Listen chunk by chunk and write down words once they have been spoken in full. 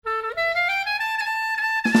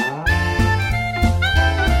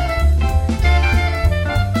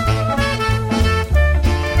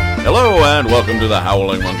and welcome to the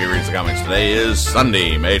Howling Monkey Reads the Comics. Today is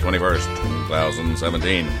Sunday, May 21st,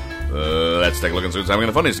 2017. Let's take a look and see what's happening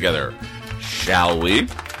in the funnies together, shall we?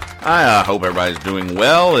 I hope everybody's doing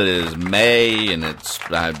well. It is May, and it's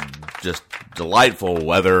just delightful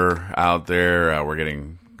weather out there. We're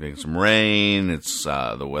getting some rain. It's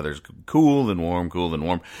the weather's cool, then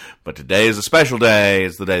warm. But today is a special day.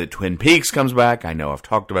 It's the day that Twin Peaks comes back. I know I've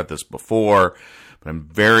talked about this before, but I'm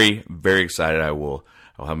very, very excited.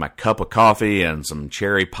 I'll have my cup of coffee and some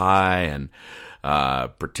cherry pie and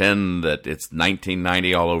pretend that it's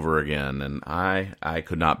 1990 all over again. And I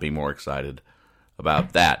could not be more excited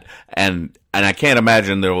about that. And I can't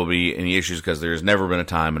imagine there will be any issues because there's never been a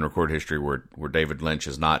time in recorded history where David Lynch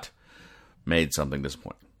has not made something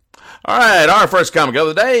disappointing. All right, our first comic of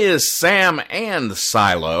the day is Sam and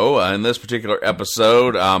Silo. In this particular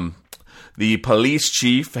episode, the police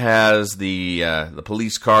chief has the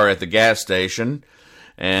police car at the gas station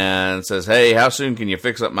and says, "Hey, how soon can you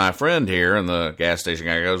fix up my friend here?" And the gas station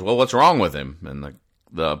guy goes, "Well, what's wrong with him?" And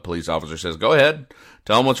the police officer says, "Go ahead,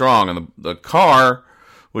 tell him what's wrong." And the car,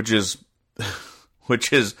 which is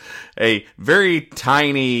a very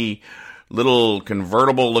tiny little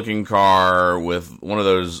convertible-looking car with one of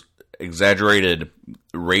those exaggerated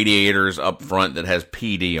radiators up front that has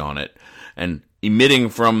PD on it, and emitting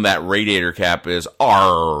from that radiator cap is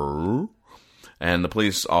 "R." And the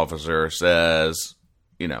police officer says,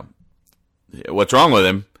 what's wrong with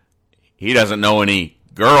him? He doesn't know any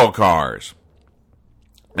girl cars.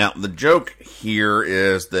 Now, the joke here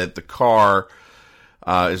is that the car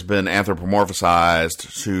has been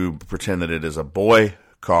anthropomorphized to pretend that it is a boy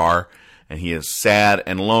car, and he is sad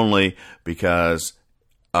and lonely because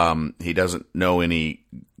he doesn't know any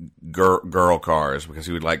girl cars because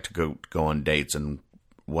he would like to go on dates and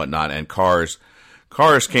whatnot. And cars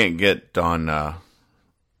can't get on,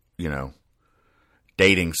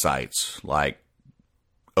 dating sites like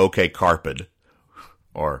OK Carpet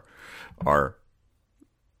or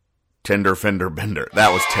Tinder Fender Bender.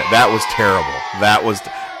 That was terrible.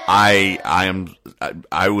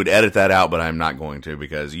 I would edit that out, but I'm not going to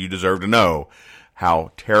because you deserve to know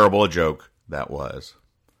how terrible a joke that was.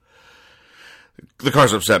 The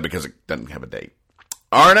car's upset because it doesn't have a date.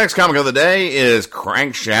 Our next comic of the day is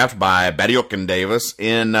Crankshaft by Betty Davis.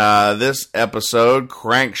 In this episode,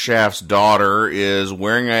 Crankshaft's daughter is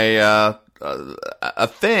wearing a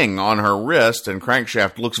thing on her wrist, and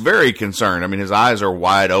Crankshaft looks very concerned. I mean, his eyes are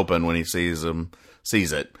wide open when he sees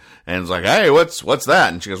it, and he's like, "Hey, what's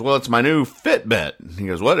that?" And she goes, "Well, it's my new Fitbit." And he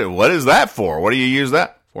goes, "What is that for? What do you use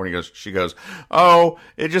that for?" And she goes, "Oh,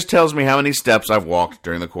 it just tells me how many steps I've walked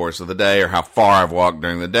during the course of the day, or how far I've walked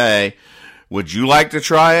during the day. Would you like to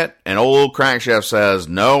try it?" And old Crankshaft says,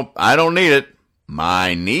 "No, I don't need it.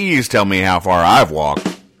 My knees tell me how far I've walked."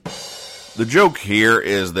 The joke here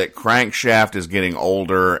is that Crankshaft is getting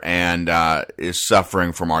older and is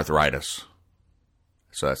suffering from arthritis.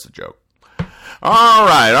 So that's the joke. All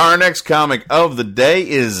right, our next comic of the day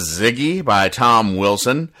is Ziggy by Tom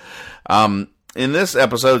Wilson. In this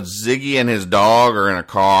episode, Ziggy and his dog are in a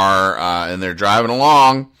car, and they're driving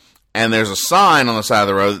along. And there's a sign on the side of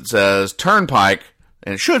the road that says Turnpike,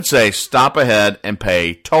 and it should say stop ahead and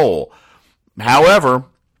pay toll. However,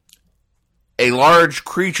 a large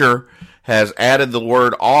creature has added the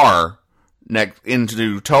word R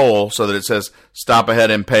into toll so that it says stop ahead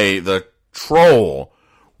and pay the troll,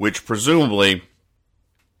 which presumably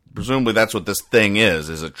that's what this thing is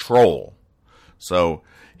a troll. So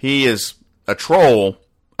he is a troll,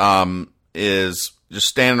 is just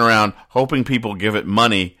standing around hoping people give it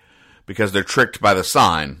money because they're tricked by the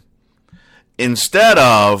sign, instead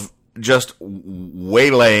of just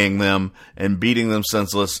waylaying them and beating them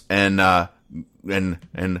senseless and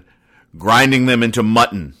grinding them into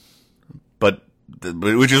mutton. But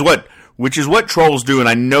which is what trolls do, and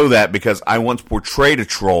I know that because I once portrayed a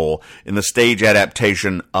troll in the stage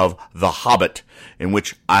adaptation of The Hobbit, in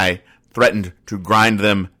which I threatened to grind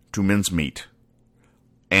them to mincemeat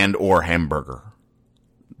and or hamburger.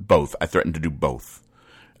 Both. I threatened to do both.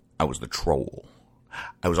 I was the troll.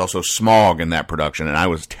 I was also Smaug in that production, and I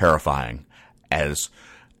was terrifying as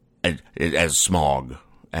Smaug,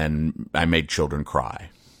 and I made children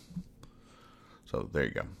cry. So there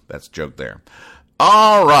you go. That's a joke there.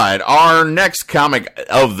 All right, our next comic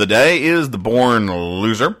of the day is The Born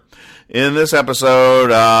Loser. In this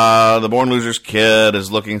episode, the Born Loser's kid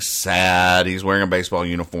is looking sad. He's wearing a baseball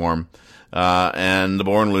uniform, and the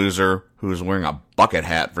Born Loser, who's wearing a bucket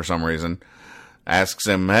hat for some reason, asks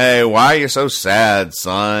him, "Hey, why are you so sad,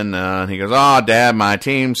 son?" And he goes, "Oh, Dad, my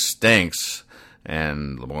team stinks."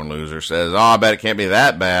 And the Born Loser says, "Oh, I bet it can't be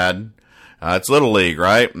that bad." It's Little League,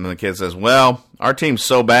 right? And the kid says, well, our team's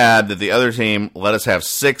so bad that the other team let us have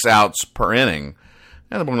 6 outs per inning.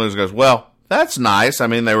 And the born loser goes, well, that's nice. I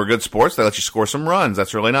mean, they were good sports. They let you score some runs.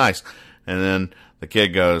 That's really nice. And then the kid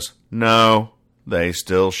goes, no, they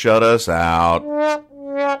still shut us out.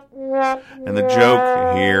 And the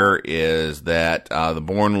joke here is that the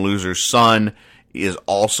born loser's son is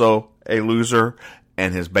also a loser,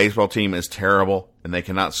 and his baseball team is terrible, and they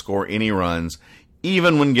cannot score any runs,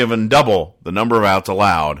 even when given double the number of outs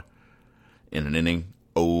allowed in an inning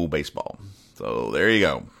of baseball. So there you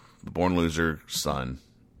go. The born loser's son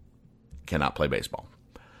cannot play baseball.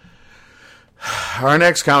 Our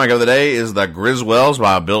next comic of the day is The Griswells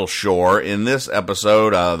by Bill Shore. In this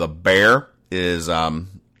episode, the bear is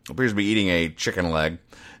appears to be eating a chicken leg,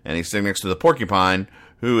 and he's sitting next to the porcupine,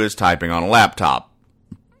 who is typing on a laptop.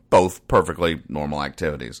 Both perfectly normal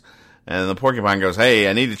activities. And the porcupine goes, hey,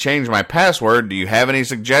 I need to change my password. Do you have any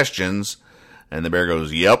suggestions? And the bear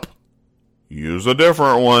goes, yep. Use a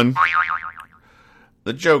different one.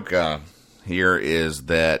 The joke here is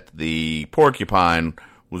that the porcupine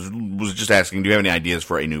was just asking, do you have any ideas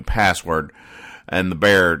for a new password? And the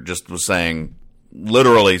bear just was saying,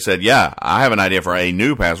 literally said, yeah, I have an idea for a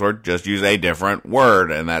new password. Just use a different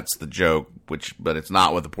word. And that's the joke, but it's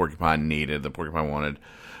not what the porcupine needed. The porcupine wanted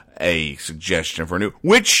a suggestion for a new,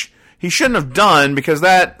 which he shouldn't have done, because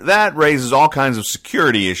that raises all kinds of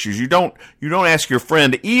security issues. You don't ask your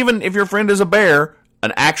friend, even if your friend is a bear,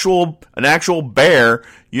 an actual bear,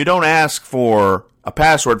 you don't ask for a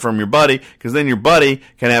password from your buddy, because then your buddy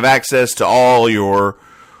can have access to all your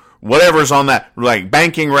whatever's on that, like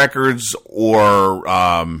banking records or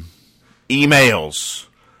emails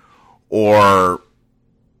or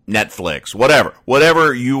Netflix,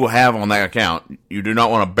 whatever you have on that account. You do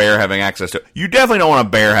not want a bear having access to. You definitely don't want a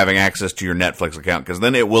bear having access to your Netflix account, because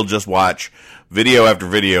then it will just watch video after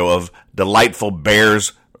video of delightful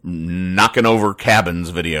bears knocking over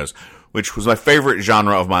cabins videos, which was my favorite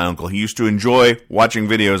genre of my uncle. He used to enjoy watching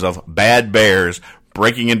videos of bad bears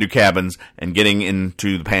breaking into cabins and getting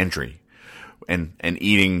into the pantry and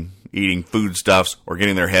eating foodstuffs or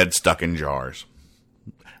getting their heads stuck in jars.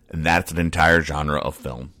 And that's an entire genre of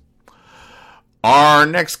film. Our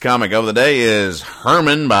next comic of the day is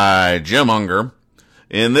Herman by Jim Unger.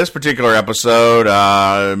 In this particular episode,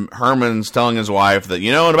 Herman's telling his wife that,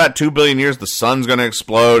 in about 2 billion years, the sun's going to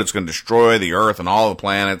explode. It's going to destroy the Earth and all the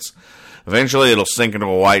planets. Eventually, it'll sink into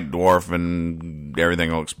a white dwarf and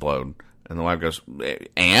everything will explode. And the wife goes,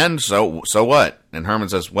 and? So what? And Herman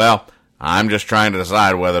says, well, I'm just trying to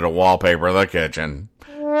decide whether to wallpaper the kitchen.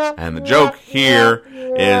 And the joke here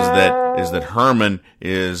is that Herman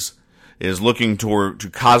is looking to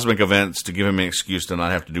cosmic events to give him an excuse to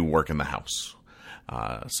not have to do work in the house.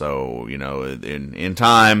 So in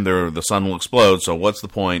time, the sun will explode. So what's the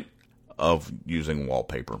point of using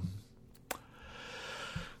wallpaper?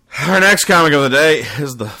 Our next comic of the day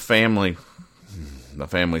is the family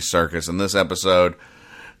circus. In this episode,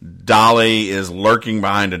 Dolly is lurking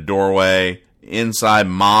behind a doorway. Inside,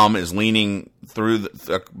 Mom is leaning through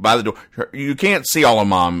by the door. You can't see all of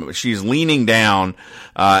Mom. She's leaning down,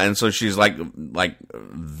 and so she's like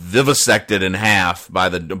vivisected in half by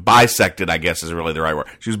bisected, I guess is really the right word.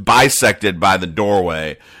 She's bisected by the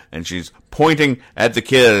doorway, and she's pointing at the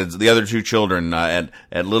kids, the other 2 children, at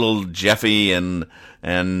little Jeffy and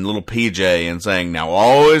little PJ, and saying, now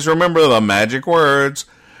always remember the magic words,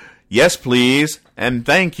 yes please, and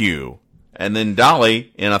thank you. And then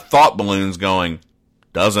Dolly, in a thought balloon's going,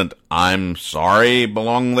 doesn't I'm sorry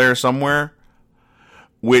belong there somewhere?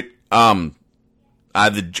 With the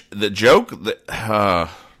joke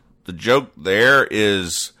there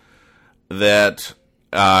is that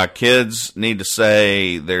kids need to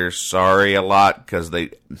say they're sorry a lot, because they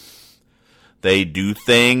do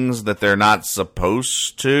things that they're not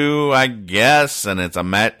supposed to, I guess, and it's I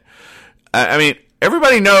mean,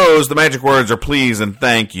 everybody knows the magic words are please and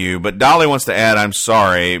thank you, but Dolly wants to add I'm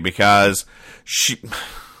sorry because she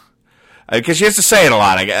has to say it a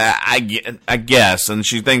lot, I guess, and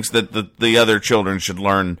she thinks that the other children should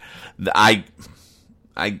learn. I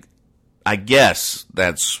guess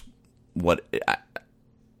that's what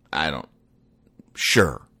I don't.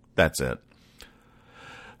 Sure, that's it.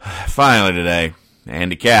 Finally today,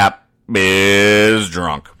 Andy Capp is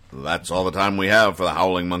drunk. That's all the time we have for the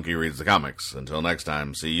Howling Monkey Reads the Comics. Until next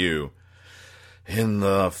time, see you in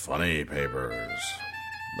the funny papers.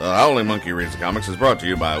 The Howling Monkey Reads the Comics is brought to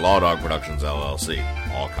you by Law Dog Productions, LLC.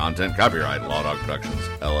 All content copyright Law Dog Productions,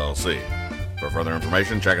 LLC. For further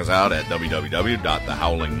information, check us out at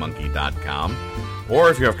www.thehowlingmonkey.com. Or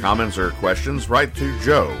if you have comments or questions, write to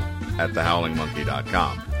Joe at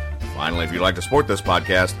thehowlingmonkey.com. Finally, if you'd like to support this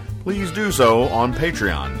podcast, please do so on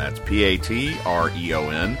Patreon. That's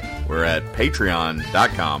Patreon. We're at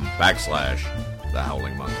patreon.com/The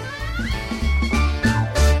Howling Monkey.